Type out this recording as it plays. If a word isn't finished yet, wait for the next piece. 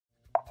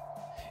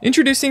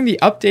Introducing the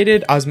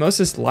updated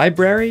Osmosis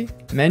library,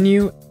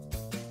 menu,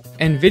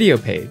 and video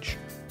page.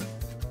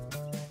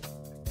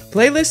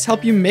 Playlists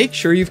help you make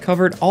sure you've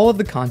covered all of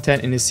the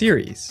content in a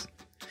series.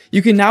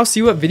 You can now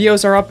see what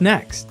videos are up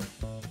next,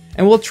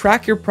 and will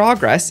track your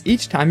progress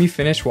each time you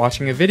finish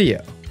watching a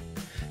video.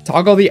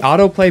 Toggle the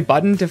autoplay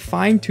button to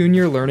fine-tune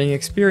your learning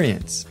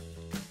experience.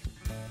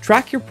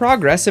 Track your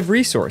progress of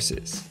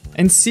resources,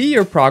 and see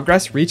your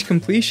progress reach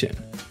completion.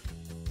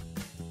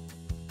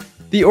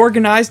 The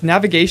organized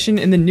navigation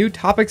in the New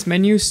Topics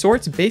menu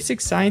sorts basic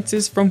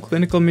sciences from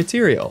clinical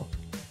material.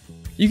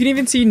 You can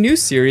even see new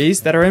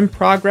series that are in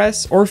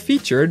progress or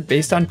featured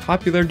based on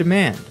popular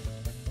demand.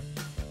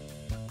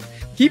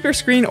 Keep your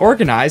screen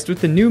organized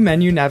with the new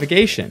menu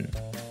navigation.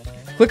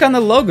 Click on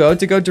the logo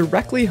to go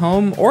directly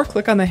home, or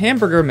click on the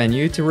hamburger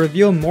menu to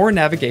reveal more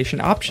navigation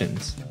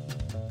options.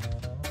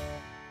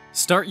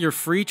 Start your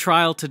free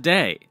trial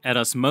today at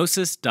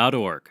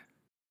osmosis.org.